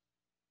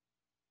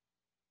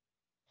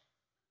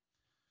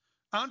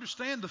 I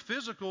understand the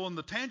physical and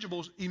the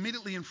tangibles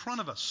immediately in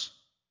front of us.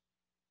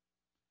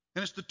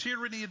 And it's the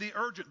tyranny of the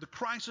urgent, the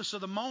crisis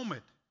of the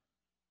moment.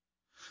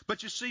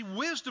 But you see,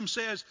 wisdom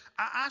says,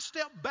 I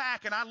step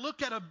back and I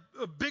look at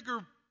a bigger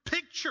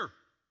picture.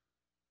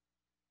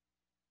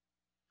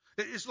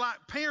 It's like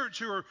parents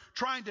who are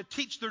trying to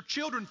teach their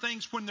children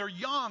things when they're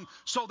young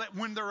so that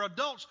when they're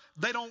adults,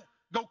 they don't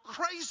go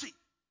crazy.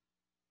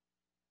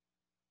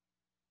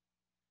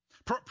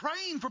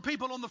 Praying for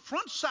people on the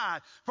front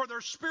side, for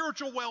their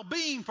spiritual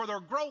well-being, for their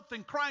growth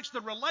in Christ,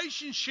 their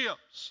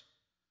relationships.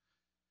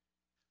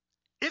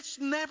 It's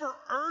never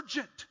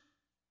urgent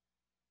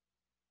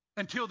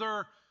until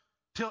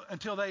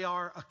they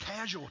are a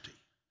casualty.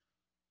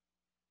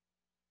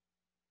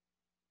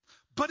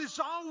 But it's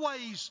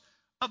always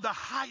of the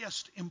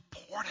highest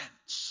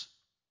importance.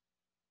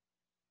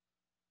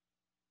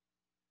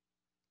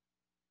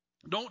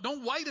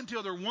 Don't wait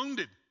until they're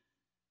wounded.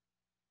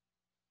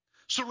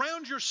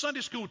 Surround your Sunday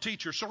school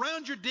teacher.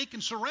 Surround your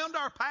deacons. Surround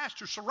our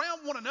pastors.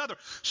 Surround one another.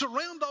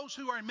 Surround those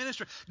who are in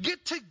ministry.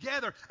 Get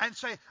together and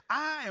say,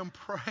 I am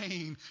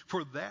praying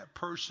for that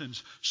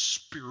person's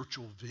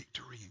spiritual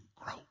victory and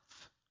growth.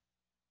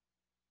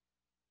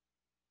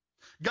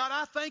 God,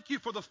 I thank you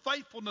for the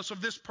faithfulness of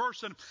this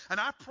person, and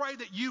I pray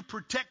that you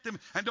protect them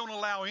and don't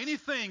allow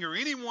anything or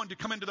anyone to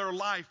come into their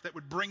life that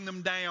would bring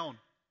them down.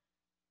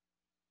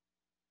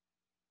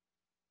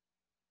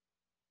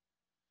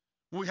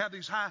 We have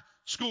these high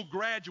school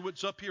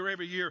graduates up here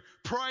every year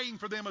praying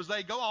for them as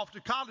they go off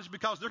to college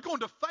because they're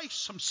going to face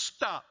some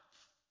stuff.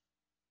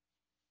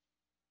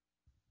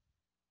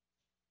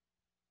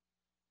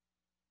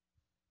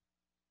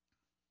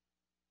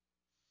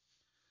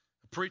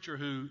 A preacher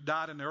who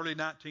died in the early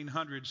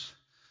 1900s,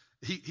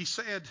 he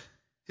said,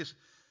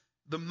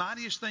 the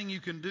mightiest thing you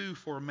can do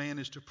for a man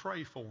is to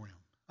pray for him.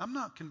 I'm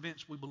not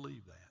convinced we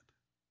believe that.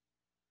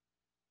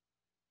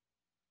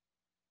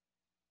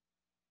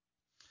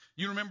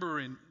 You remember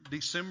in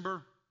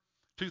December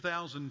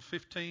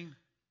 2015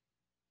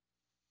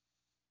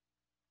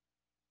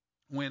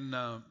 when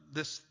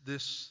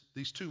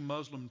these two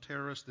Muslim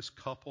terrorists, this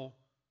couple,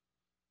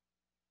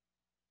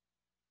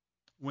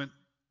 went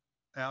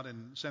out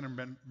in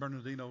San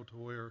Bernardino to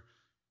where,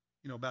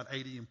 about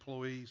 80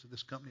 employees of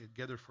this company had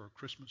gathered for a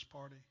Christmas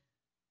party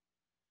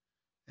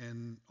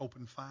and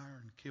opened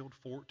fire and killed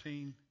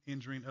 14,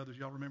 injuring others.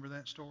 Y'all remember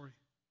that story?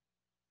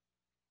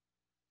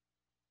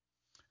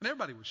 And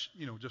everybody was,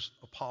 just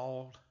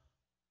appalled,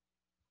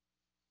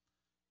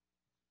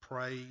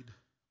 prayed.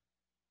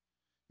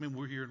 I mean,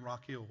 we're here in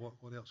Rock Hill.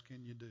 What else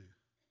can you do?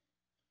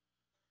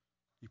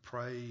 You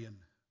pray, and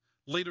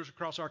leaders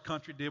across our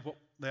country did what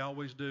they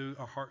always do.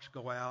 Our hearts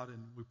go out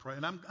and we pray.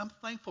 And I'm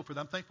thankful for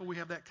that. I'm thankful we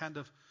have that kind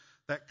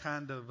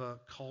of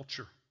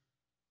culture.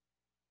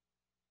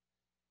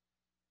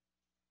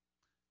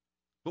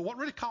 But what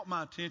really caught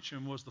my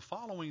attention was the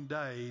following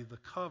day, the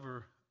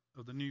cover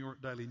of the New York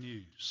Daily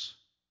News.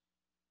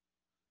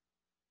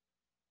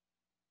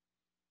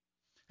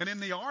 And in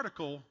the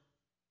article,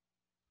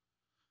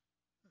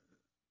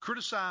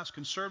 criticized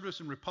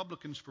conservatives and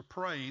Republicans for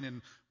praying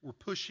and were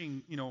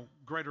pushing,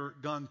 greater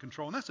gun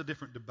control. And that's a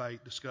different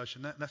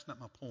discussion. That's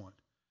not my point.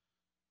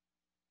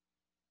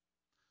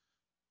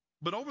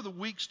 But over the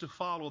weeks to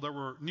follow, there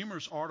were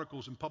numerous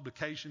articles and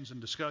publications and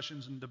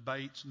discussions and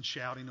debates and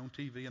shouting on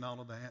TV and all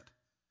of that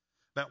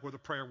about whether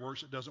prayer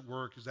works, it doesn't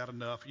work, is that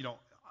enough?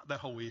 That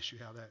whole issue,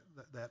 how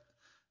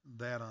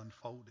that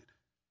unfolded.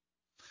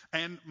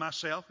 And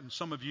myself and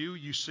some of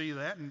you see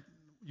that, and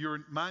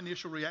my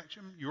initial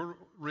reaction, your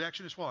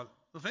reaction is what?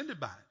 Offended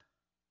by it.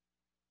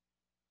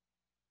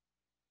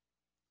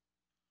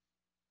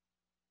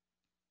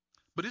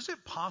 But is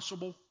it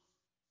possible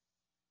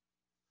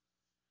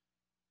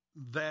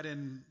that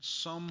in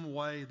some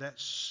way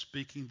that's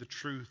speaking the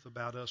truth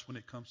about us when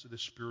it comes to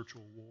this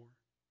spiritual war?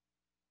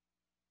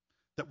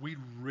 That we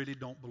really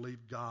don't believe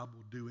God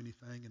will do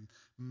anything, and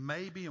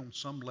maybe on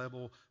some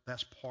level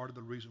that's part of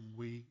the reason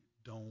we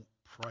don't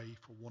pray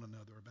for one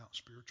another about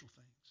spiritual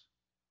things.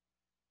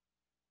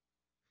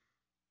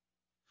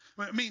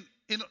 I mean,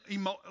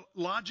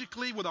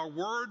 logically, with our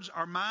words,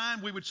 our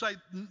mind, we would say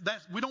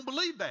that we don't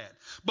believe that.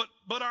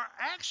 But our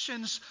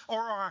actions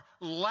or our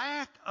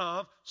lack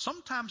of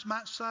sometimes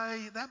might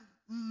say that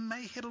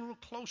may hit a little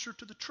closer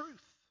to the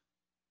truth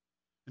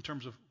in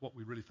terms of what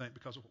we really think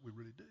because of what we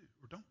really do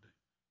or don't do.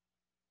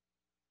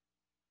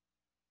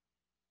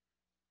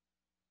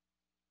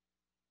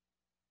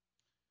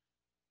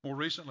 More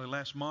recently,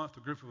 last month, a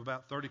group of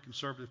about 30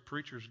 conservative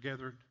preachers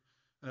gathered,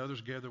 and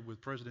others gathered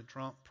with President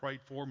Trump, prayed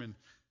for him, and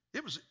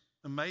it was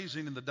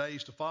amazing in the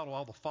days to follow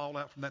all the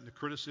fallout from that and the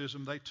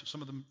criticism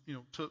some of them,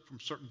 took from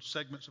certain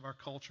segments of our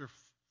culture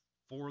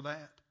for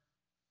that.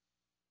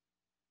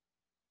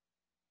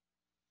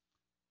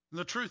 And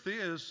the truth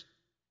is,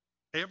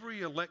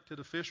 every elected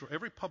official,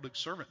 every public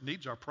servant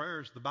needs our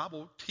prayers. The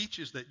Bible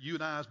teaches that you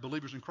and I, as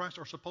believers in Christ,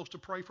 are supposed to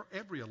pray for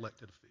every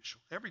elected official,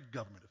 every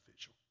government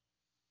official.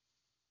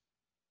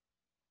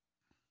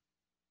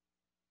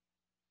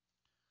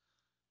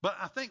 But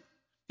I think,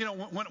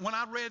 when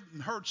I read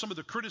and heard some of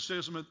the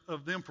criticism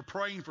of them for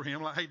praying for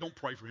him, like, hey, don't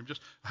pray for him.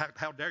 Just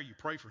how dare you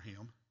pray for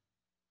him?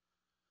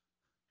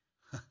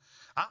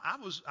 I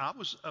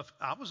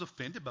was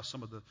offended by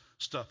some of the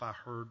stuff I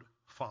heard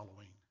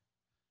following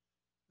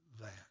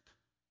that.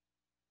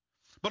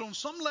 But on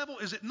some level,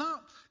 is it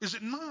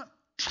not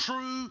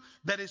true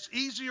that it's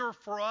easier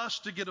for us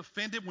to get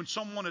offended when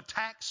someone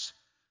attacks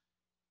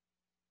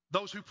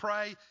those who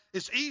pray?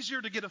 It's easier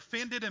to get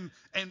offended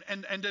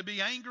and to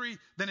be angry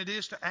than it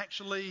is to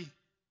actually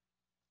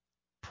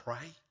pray.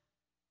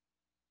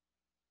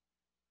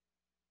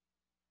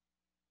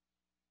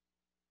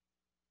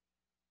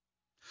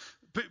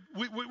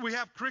 We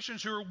have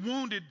Christians who are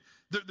wounded.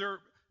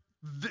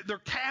 They're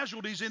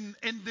casualties in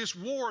this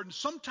war, and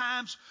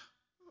sometimes,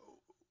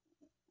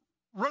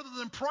 rather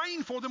than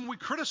praying for them, we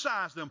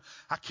criticize them.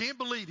 I can't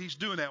believe he's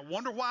doing that.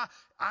 Wonder why.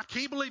 I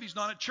can't believe he's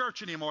not at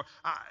church anymore.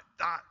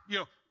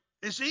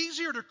 It's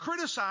easier to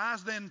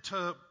criticize than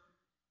to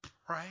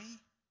pray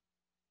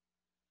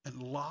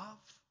and love.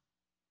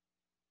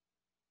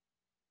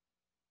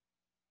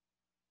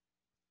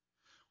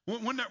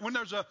 When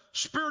there's a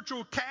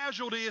spiritual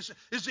casualty,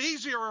 it's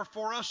easier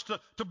for us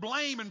to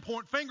blame and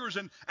point fingers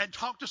and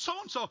talk to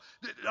so-and-so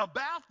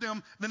about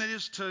them than it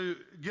is to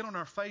get on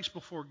our face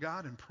before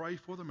God and pray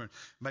for them, or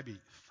maybe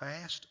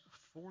fast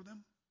for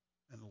them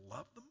and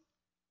love them.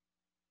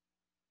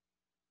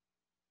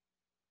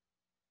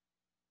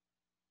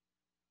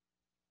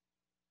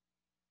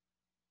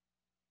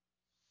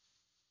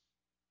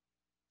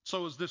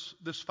 So is this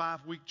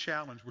 5-week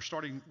challenge. We're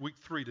starting week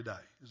 3 today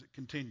as it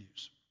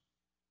continues.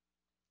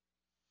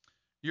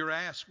 You're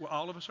asked,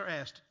 all of us are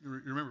asked,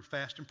 remember,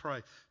 fast and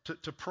pray,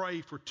 to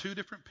pray for 2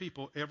 different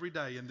people every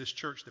day in this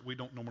church that we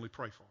don't normally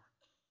pray for.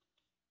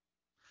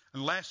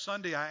 And last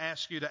Sunday, I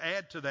asked you to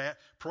add to that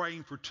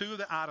praying for 2 of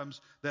the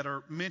items that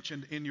are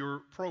mentioned in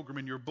your program,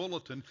 in your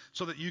bulletin,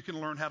 so that you can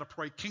learn how to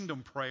pray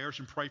kingdom prayers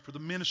and pray for the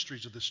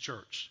ministries of this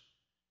church.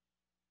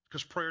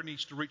 Because prayer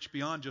needs to reach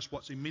beyond just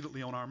what's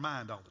immediately on our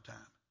mind all the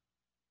time.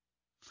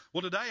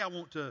 Well, today I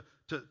want to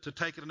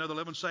take it another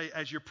level and say,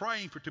 as you're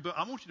praying for 2 people,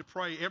 I want you to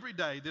pray every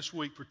day this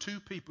week for 2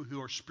 people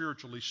who are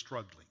spiritually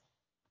struggling.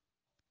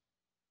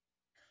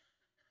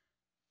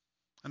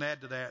 And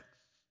add to that,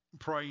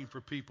 praying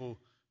for people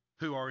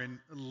who are in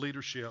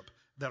leadership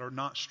that are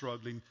not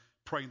struggling,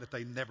 praying that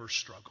they never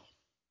struggle.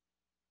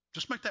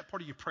 Just make that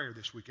part of your prayer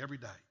this week, every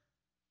day.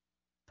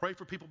 Pray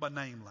for people by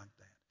name like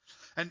that.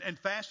 And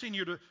fasting,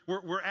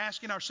 we're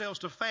asking ourselves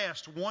to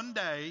fast one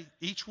day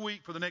each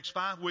week for the next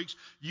 5 weeks.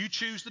 You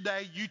choose the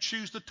day. You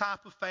choose the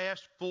type of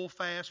fast, full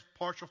fast,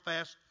 partial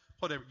fast,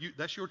 whatever.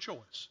 That's your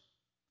choice.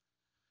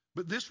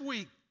 But this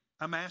week,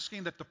 I'm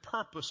asking that the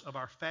purpose of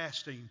our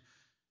fasting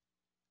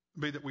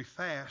be that we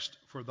fast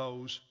for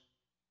those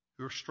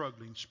who are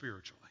struggling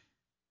spiritually.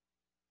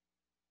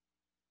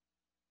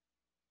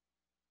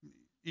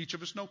 Each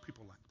of us know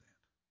people like that.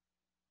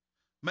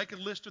 Make a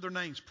list of their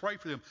names. Pray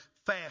for them.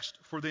 Fast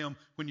for them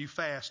when you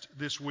fast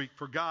this week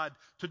for God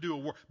to do a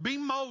work. Be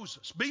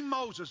Moses. Be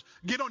Moses.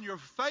 Get on your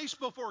face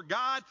before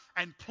God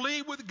and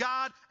plead with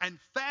God and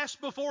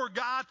fast before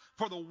God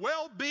for the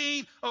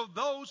well-being of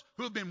those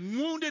who have been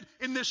wounded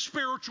in this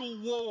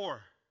spiritual war.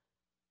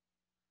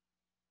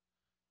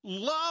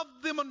 Love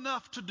them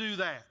enough to do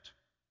that.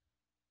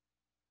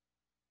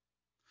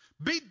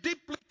 Be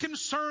deeply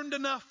concerned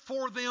enough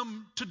for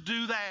them to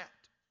do that.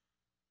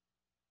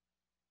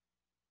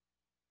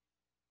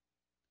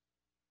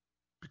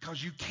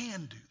 Because you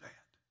can do that.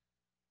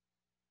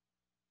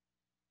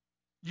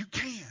 You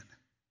can.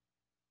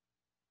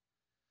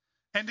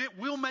 And it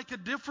will make a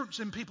difference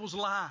in people's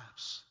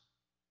lives.